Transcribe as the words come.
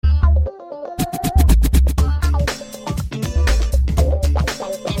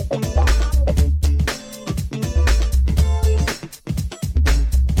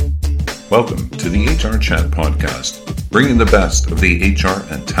Welcome to the HR Chat podcast, bringing the best of the HR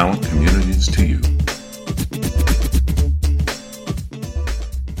and talent communities to you.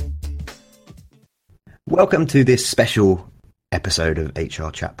 Welcome to this special episode of HR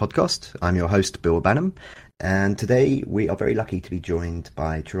Chat podcast. I'm your host, Bill Banham, and today we are very lucky to be joined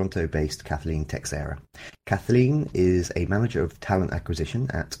by Toronto-based Kathleen Texera. Kathleen is a manager of talent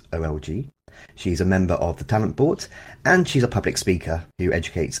acquisition at OLG. She's a member of the Talent Board, and she's a public speaker who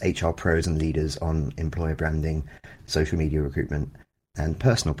educates HR pros and leaders on employer branding, social media recruitment, and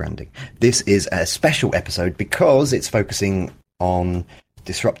personal branding. This is a special episode because it's focusing on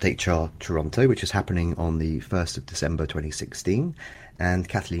Disrupt HR Toronto, which is happening on the 1st of December 2016, and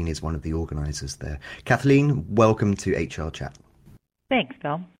Kathleen is one of the organisers there. Kathleen, welcome to HR Chat. Thanks,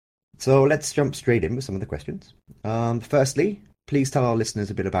 Bill. So let's jump straight in with some of the questions. Firstly, please tell our listeners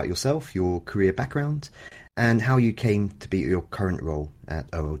a bit about yourself, your career background, and how you came to be your current role at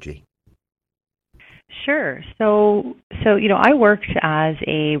OLG. Sure. So I worked as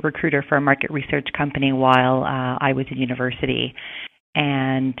a recruiter for a market research company while I was in university.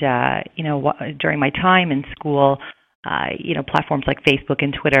 And, during my time in school, platforms like Facebook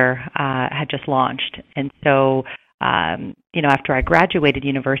and Twitter had just launched. And so, after I graduated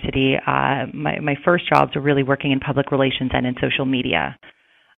university, my first jobs were really working in public relations and in social media.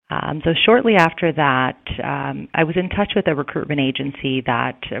 So shortly after that, I was in touch with a recruitment agency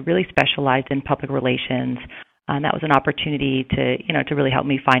that really specialized in public relations. And that was an opportunity to really help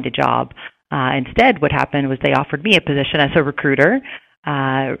me find a job. Instead, what happened was they offered me a position as a recruiter,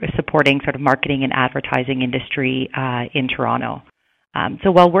 supporting sort of marketing and advertising industry in Toronto.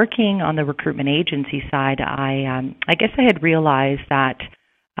 So while working on the recruitment agency side, I guess I had realized that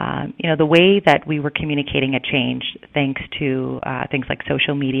the way that we were communicating had changed thanks to things like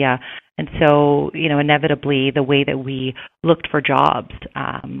social media, and so inevitably the way that we looked for jobs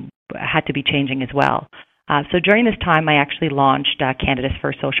had to be changing as well. So during this time, I actually launched Canada's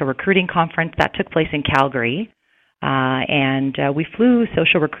first social recruiting conference that took place in Calgary. And we flew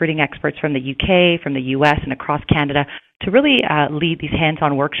social recruiting experts from the UK, from the US, and across Canada to really lead these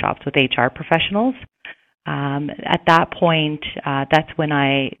hands-on workshops with HR professionals. At that point, that's when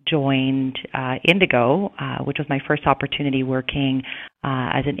I joined Indigo, which was my first opportunity working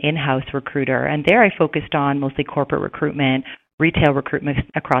as an in-house recruiter. And there I focused on mostly corporate recruitment, retail recruitment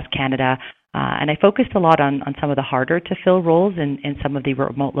across Canada. And I focused a lot on some of the harder to fill roles in some of the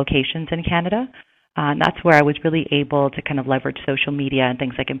remote locations in Canada. And that's where I was really able to kind of leverage social media and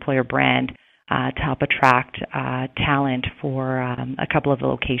things like employer brand to help attract talent for a couple of the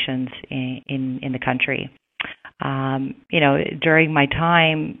locations in the country. During my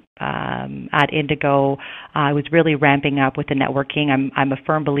time at Indigo, I was really ramping up with the networking. I'm a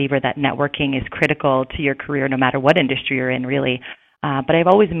firm believer that networking is critical to your career no matter what industry you're in, really. But I've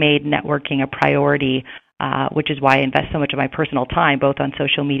always made networking a priority, which is why I invest so much of my personal time, both on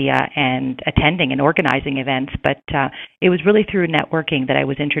social media and attending and organizing events. But it was really through networking that I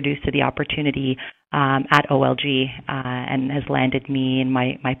was introduced to the opportunity at OLG and has landed me in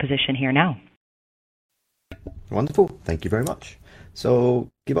my position here now. Wonderful. Thank you very much. So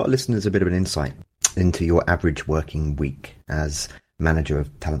give our listeners a bit of an insight into your average working week as manager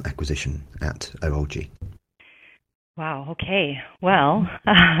of talent acquisition at OLG. Wow. Okay. Well,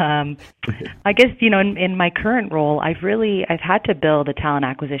 I guess, in my current role, I've had to build a talent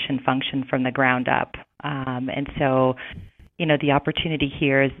acquisition function from the ground up. And so, the opportunity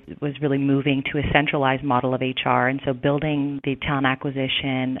here was really moving to a centralized model of HR. And so building the talent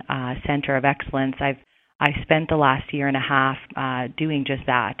acquisition center of excellence, I've spent the last year and a half doing just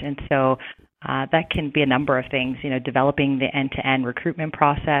that. And so that can be a number of things, developing the end-to-end recruitment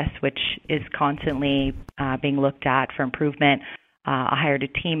process, which is constantly being looked at for improvement. I hired a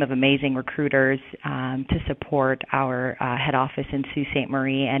team of amazing recruiters to support our head office in Sault Ste.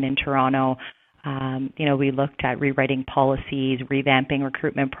 Marie and in Toronto. We looked at rewriting policies, revamping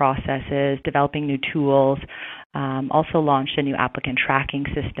recruitment processes, developing new tools, also launched a new applicant tracking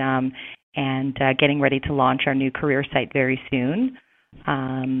system, and getting ready to launch our new career site very soon.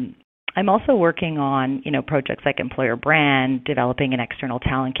 I'm also working on, projects like employer brand, developing an external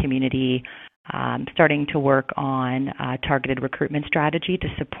talent community, starting to work on targeted recruitment strategy to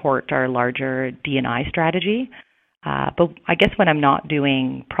support our larger D&I strategy. But I guess when I'm not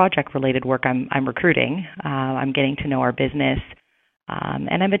doing project-related work, I'm recruiting. I'm getting to know our business,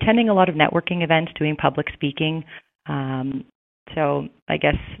 and I'm attending a lot of networking events, doing public speaking. So I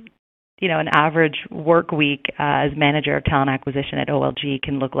guess an average work week as manager of talent acquisition at OLG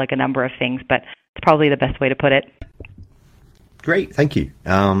can look like a number of things, but it's probably the best way to put it. Great, thank you.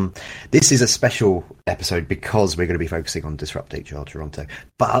 This is a special episode because we're going to be focusing on Disrupt HR Toronto.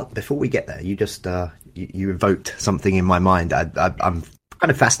 But before we get there, you just you evoked something in my mind I'm kind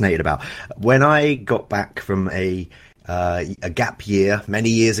of fascinated about. When I got back from a gap year many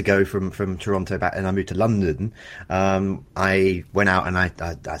years ago from Toronto back, and I moved to London, I went out and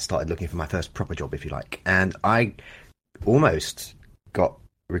I started looking for my first proper job, if you like, and I almost got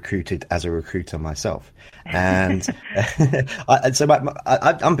recruited as a recruiter myself, and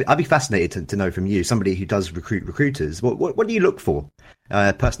I'd be fascinated to know from you, somebody who does recruit recruiters, what do you look for,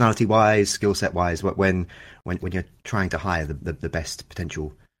 personality wise, skill set wise, when you're trying to hire the best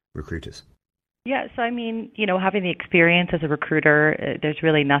potential recruiters? Yeah, so I mean, having the experience as a recruiter, there's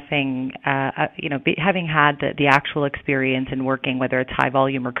really nothing, having had the actual experience in working, whether it's high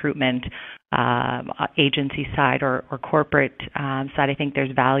volume recruitment, agency side or corporate side, I think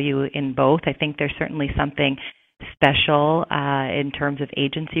there's value in both. I think there's certainly something special in terms of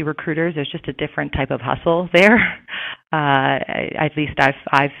agency recruiters. There's just a different type of hustle there, at least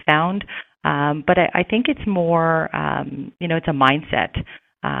I've found. But I think it's more, it's a mindset.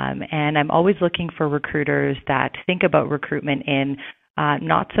 And I'm always looking for recruiters that think about recruitment in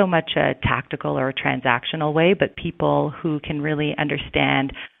not so much a tactical or a transactional way, but people who can really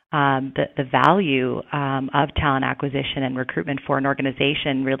understand the value of talent acquisition and recruitment for an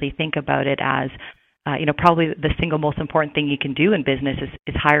organization, really think about it as, probably the single most important thing you can do in business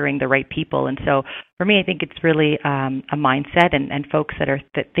is hiring the right people. And so for me, I think it's really a mindset and folks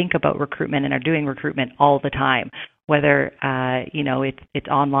that think about recruitment and are doing recruitment all the time, whether, it's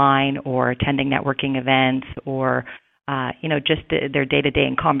online or attending networking events or, just their day-to-day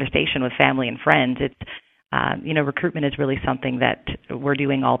in conversation with family and friends. It's, recruitment is really something that we're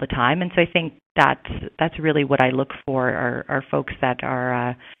doing all the time. And so I think that's really what I look for are folks that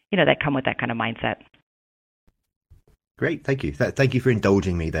are, that come with that kind of mindset. Great, thank you. Thank you for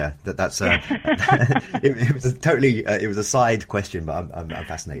indulging me there. That's it was it was a side question, but I'm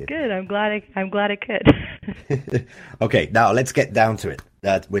fascinated. Good. I'm glad I could. Okay, now let's get down to it.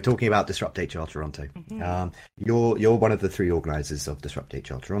 We're talking about Disrupt HR Toronto. Mm-hmm. You're one of the three organisers of Disrupt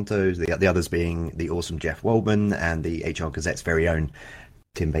HR Toronto. The others being the awesome Jeff Waldman and the HR Gazette's very own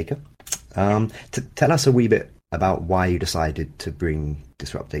Tim Baker. Tell us a wee bit about why you decided to bring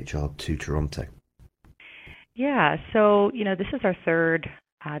Disrupt HR to Toronto. Yeah, so, this is our third,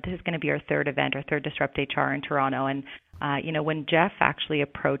 this is going to be our third event, our third Disrupt HR in Toronto. And, when Jeff actually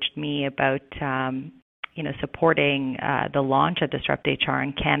approached me about, supporting the launch of Disrupt HR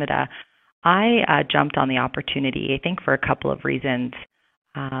in Canada, I jumped on the opportunity, I think for a couple of reasons.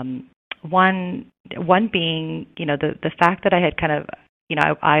 One being, the fact that I had kind of,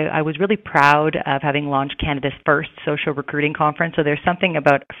 I was really proud of having launched Canada's first social recruiting conference. So there's something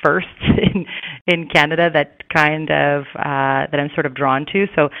about firsts in Canada that kind of that I'm sort of drawn to.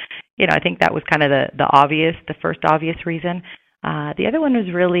 So, I think that was kind of the first obvious reason. The other one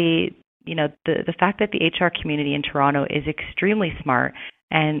was really, the fact that the HR community in Toronto is extremely smart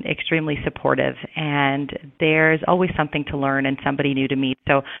and extremely supportive, and there's always something to learn and somebody new to meet.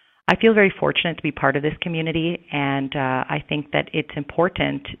 So I feel very fortunate to be part of this community, and I think that it's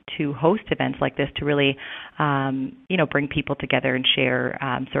important to host events like this to really, bring people together and share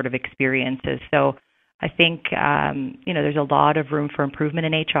sort of experiences. So I think, there's a lot of room for improvement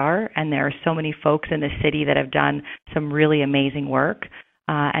in HR, and there are so many folks in the city that have done some really amazing work.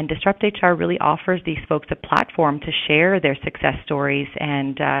 And Disrupt HR really offers these folks a platform to share their success stories,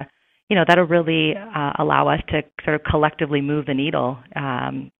 and that'll really allow us to sort of collectively move the needle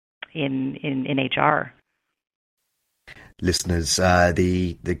in HR. Listeners,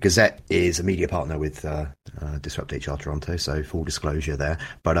 the Gazette is a media partner with Disrupt HR Toronto, so full disclosure there.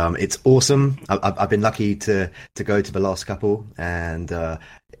 But it's awesome. I've been lucky to go to the last couple, and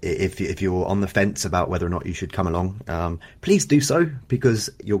if you're on the fence about whether or not you should come along, please do so,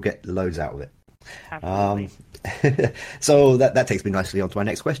 because you'll get loads out of it. Absolutely. So that takes me nicely on to my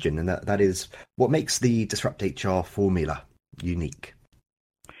next question, and that is, what makes the Disrupt HR formula unique?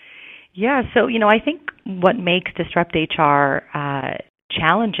 Yeah, so, I think what makes Disrupt HR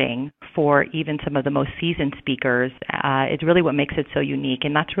challenging for even some of the most seasoned speakers is really what makes it so unique,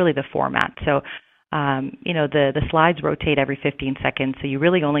 and that's really the format. So, the slides rotate every 15 seconds, so you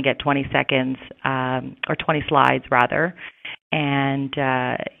really only get 20 seconds, or 20 slides rather. And,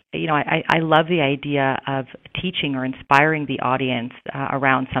 I love the idea of teaching or inspiring the audience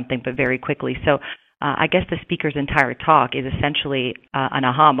around something, but very quickly. So, I guess the speaker's entire talk is essentially an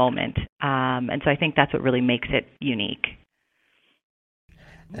aha moment. And so I think that's what really makes it unique.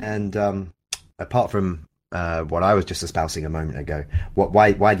 And apart from what I was just espousing a moment ago,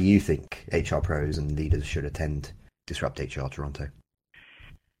 why do you think HR pros and leaders should attend Disrupt HR Toronto?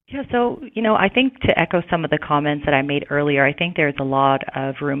 Yeah, so, I think to echo some of the comments that I made earlier, I think there's a lot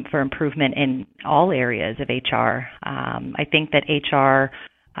of room for improvement in all areas of HR. I think that HR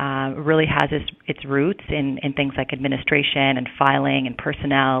really has its roots in things like administration and filing and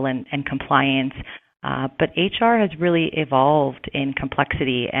personnel and compliance. But HR has really evolved in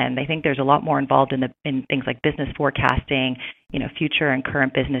complexity, and I think there's a lot more involved in things like business forecasting, future and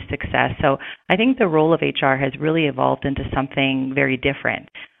current business success. So I think the role of HR has really evolved into something very different.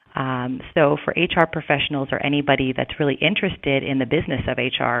 So for HR professionals or anybody that's really interested in the business of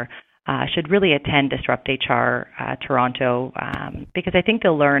HR, should really attend Disrupt HR Toronto, because I think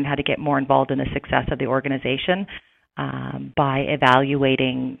they'll learn how to get more involved in the success of the organization by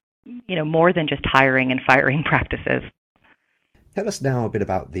evaluating, more than just hiring and firing practices. Tell us now a bit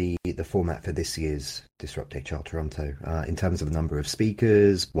about the format for this year's Disrupt HR Toronto, in terms of the number of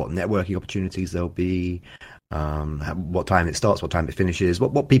speakers, what networking opportunities there'll be, what time it starts, what time it finishes,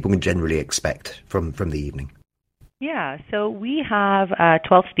 what people can generally expect from the evening. Yeah, so we have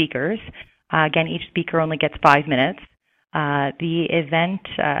 12 speakers. Again, each speaker only gets 5 minutes. The event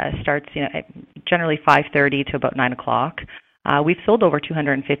starts generally 5:30 to about 9 o'clock. We've sold over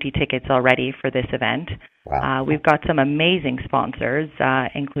 250 tickets already for this event. Wow. We've got some amazing sponsors,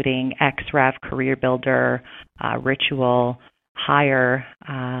 including XREF, Career Builder, Ritual, Hire,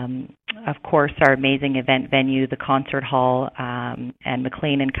 of course, our amazing event venue, the Concert Hall, and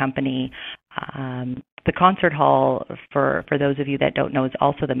McLean and Company. The Concert Hall, for those of you that don't know, is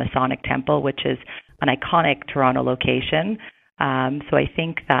also the Masonic Temple, which is an iconic Toronto location. So I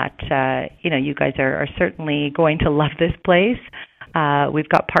think that, you guys are certainly going to love this place. We've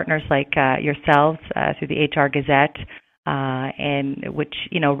got partners like yourselves through the HR Gazette, and which,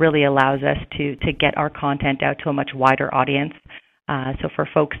 really allows us to get our content out to a much wider audience. So for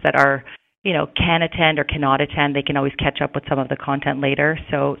folks that are, can attend or cannot attend, they can always catch up with some of the content later.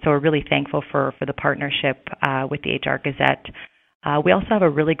 So we're really thankful for the partnership with the HR Gazette. We also have a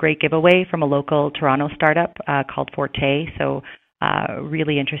really great giveaway from a local Toronto startup called Forte. So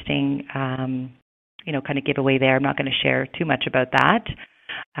really interesting, kind of giveaway there. I'm not going to share too much about that.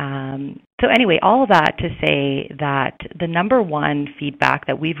 So anyway, all of that to say that the number one feedback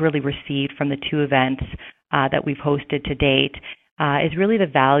that we've really received from the two events that we've hosted to date is really the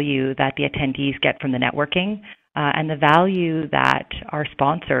value that the attendees get from the networking and the value that our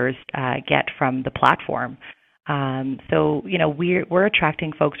sponsors get from the platform. So, we're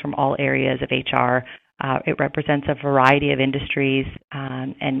attracting folks from all areas of HR. It represents a variety of industries,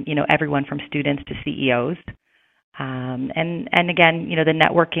 and, everyone from students to CEOs. And again, the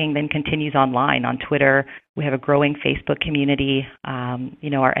networking then continues online on Twitter. We have a growing Facebook community.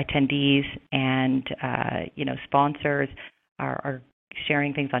 Our attendees and, sponsors are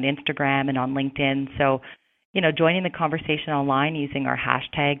sharing things on Instagram and on LinkedIn. So, joining the conversation online using our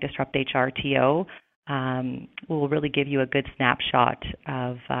hashtag DisruptHRTO will really give you a good snapshot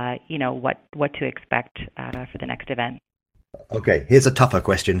of, what to expect for the next event. Okay, here's a tougher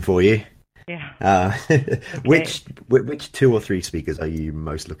question for you. Yeah. Okay. Which two or three speakers are you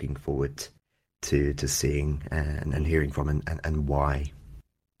most looking forward to seeing and hearing from, and why?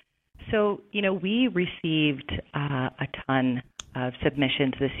 So, we received a ton of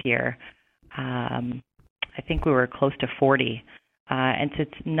submissions this year. I think we were close to 40. And so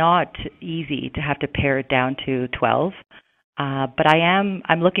it's not easy to have to pare it down to 12. But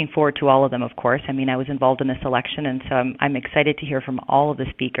I'm looking forward to all of them, of course. I mean, I was involved in the selection, and so I'm excited to hear from all of the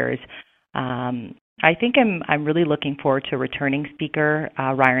speakers. I think I'm really looking forward to returning speaker,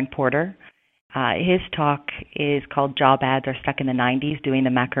 Ryan Porter. His talk is called Job Ads Are Stuck in the 90s, Doing the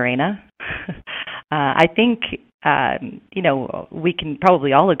Macarena. I think, we can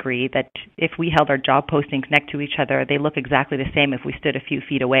probably all agree that if we held our job postings next to each other, they look exactly the same if we stood a few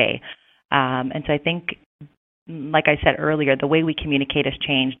feet away. And so I think, like I said earlier, the way we communicate has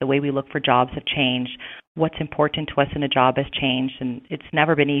changed, the way we look for jobs have changed, what's important to us in a job has changed, and it's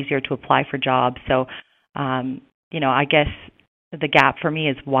never been easier to apply for jobs. So, I guess the gap for me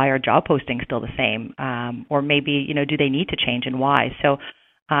is, why are job postings still the same? Or maybe, do they need to change, and why? So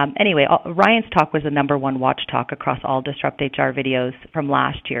anyway, Ryan's talk was the number one watch talk across all Disrupt HR videos from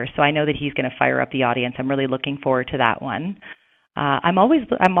last year. So I know that he's going to fire up the audience. I'm really looking forward to that one. I'm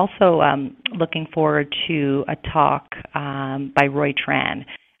also looking forward to a talk by Roy Tran.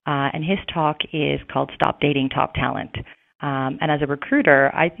 And his talk is called Stop Dating Top Talent. And as a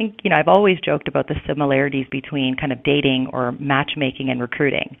recruiter, I think, I've always joked about the similarities between kind of dating or matchmaking and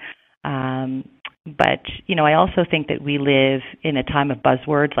recruiting. But, I also think that we live in a time of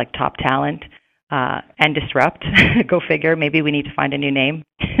buzzwords like top talent and disrupt. Go figure, maybe we need to find a new name.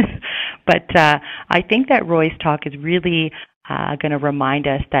 But I think that Roy's talk is really going to remind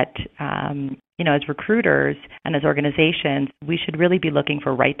us that, as recruiters and as organizations, we should really be looking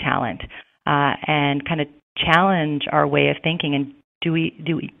for right talent and kind of challenge our way of thinking. And do we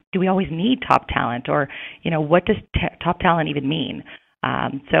always need top talent, or what does top talent even mean?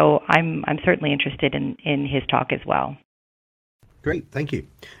 So I'm certainly interested in his talk as well. Great, thank you.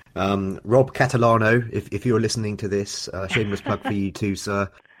 Rob Catalano, if you're listening to this, shameless plug for you too, sir.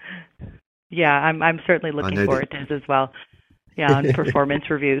 Yeah, I'm certainly looking forward to his as well. Yeah, on performance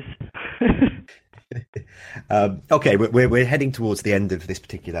reviews. Okay, we're heading towards the end of this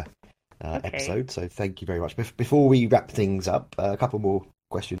particular episode, so thank you very much. Before we wrap things up, a couple more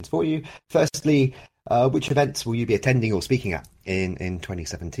questions for you. Firstly, which events will you be attending or speaking at in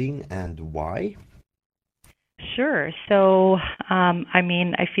 2017, and why? Sure. So,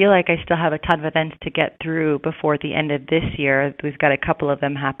 I feel like I still have a ton of events to get through before the end of this year. We've got a couple of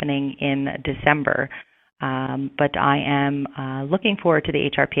them happening in December. But I am looking forward to the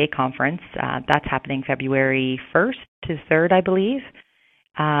HRPA conference. That's happening February 1st to 3rd, I believe.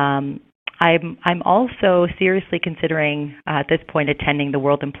 I'm also seriously considering at this point attending the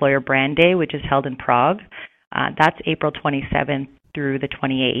World Employer Brand Day, which is held in Prague. That's April 27th through the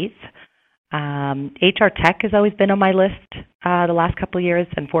 28th. HR Tech has always been on my list the last couple of years.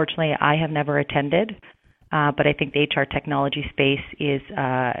 Unfortunately, I have never attended, but I think the HR technology space is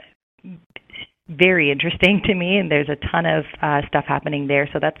very interesting to me, and there's a ton of stuff happening there,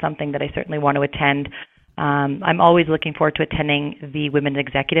 so that's something that I certainly want to attend. I'm always looking forward to attending the Women's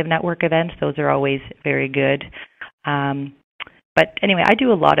Executive Network events. Those are always very good. But anyway, I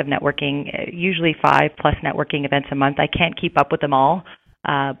do a lot of networking, usually 5+ networking events a month. I can't keep up with them all.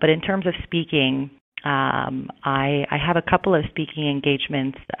 But in terms of speaking, I have a couple of speaking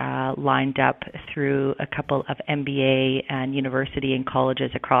engagements lined up through a couple of MBA and university and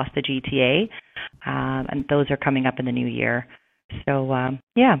colleges across the GTA, and those are coming up in the new year. So,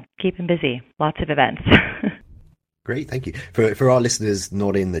 keeping busy. Lots of events. Great, thank you. For our listeners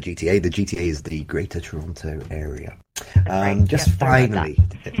not in the GTA is the Greater Toronto area. Right. Finally,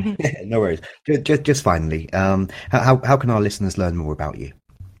 no worries. Just finally, how can our listeners learn more about you?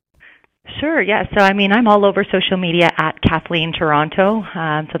 Sure, yeah. So, I'm all over social media at Kathleen Toronto.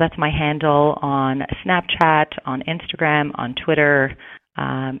 So that's my handle on Snapchat, on Instagram, on Twitter.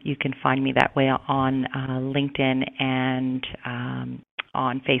 You can find me that way on LinkedIn and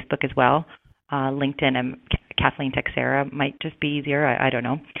on Facebook as well. LinkedIn and Kathleen Texera might just be easier. I don't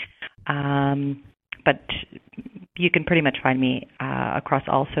know. But you can pretty much find me across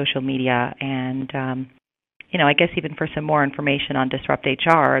all social media. And, I guess even for some more information on Disrupt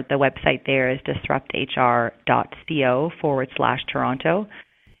HR, the website there is disrupthr.co/Toronto.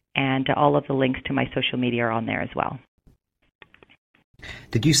 And all of the links to my social media are on there as well.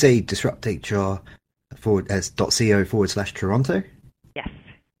 Did you say disrupthr.co/Toronto? Yes.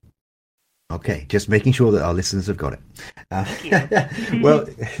 Okay, just making sure that our listeners have got it. Thank you. Well,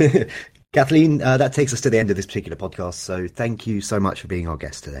 Kathleen, that takes us to the end of this particular podcast. So thank you so much for being our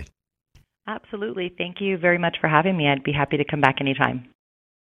guest today. Absolutely. Thank you very much for having me. I'd be happy to come back anytime.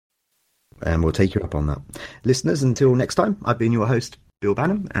 And we'll take you up on that. Listeners, until next time, I've been your host, Bill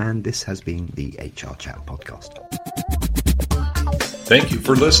Banham, and this has been the HR Chat Podcast. Thank you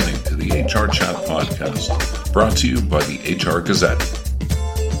for listening to the HR Chat Podcast, brought to you by the HR Gazette.